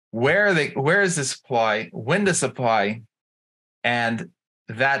 where does this apply, when does it apply, and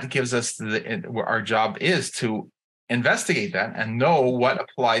that gives us our job is to investigate that and know what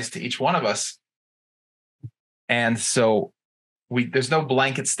applies to each one of us. And so there's no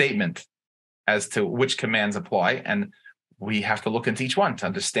blanket statement as to which commands apply, and we have to look into each one to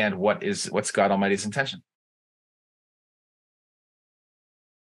understand what's God Almighty's intention.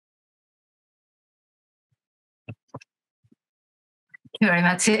 Thank you very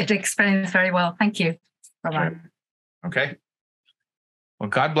much. It explains very well. Thank you. Bye-bye. Sure. Okay. Well,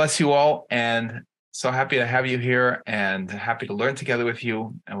 God bless you all, and so happy to have you here and happy to learn together with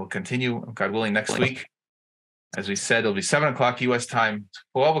you. And we'll continue, God willing, next week. As we said, it'll be 7 o'clock U.S. time,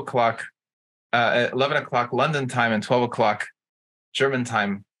 12 o'clock, 11 o'clock London time, and 12 o'clock German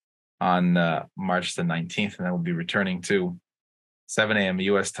time on March the 19th. And then we'll be returning to 7 a.m.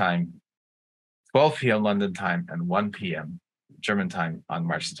 U.S. time, 12 p.m. London time, and 1 p.m. German time on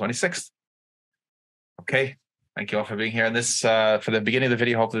March the 26th. Okay. Thank you all for being here. And this, for the beginning of the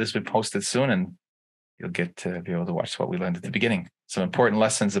video, hopefully this will be posted soon, and you'll get to be able to watch what we learned at the beginning. Some important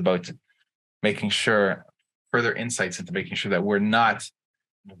lessons about making sure, further insights into making sure that we're not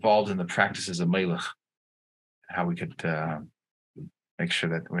involved in the practices of Melech, how we could make sure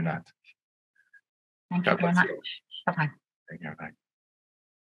that we're not. Thank you very much. Bye-bye. Thank you. Bye.